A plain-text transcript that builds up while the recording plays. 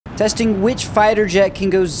testing which fighter jet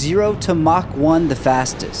can go 0 to Mach 1 the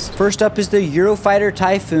fastest. First up is the Eurofighter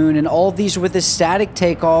Typhoon, and all of these are with a static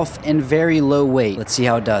takeoff and very low weight. Let's see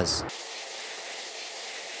how it does.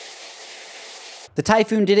 The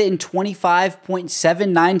Typhoon did it in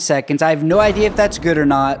 25.79 seconds. I have no idea if that's good or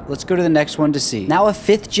not. Let's go to the next one to see. Now a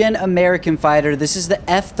 5th gen American fighter. This is the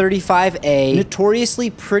F-35A.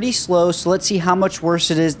 Notoriously pretty slow, so let's see how much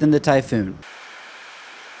worse it is than the Typhoon.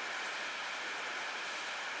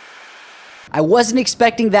 I wasn't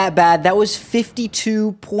expecting that bad. That was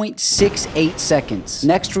 52.68 seconds.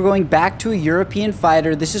 Next, we're going back to a European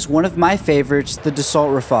fighter. This is one of my favorites, the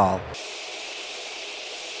Dassault Rafale.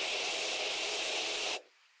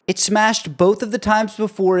 It smashed both of the times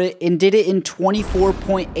before it and did it in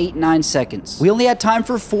 24.89 seconds. We only had time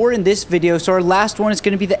for 4 in this video, so our last one is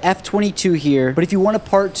going to be the F-22 here. But if you want a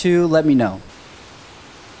part 2, let me know.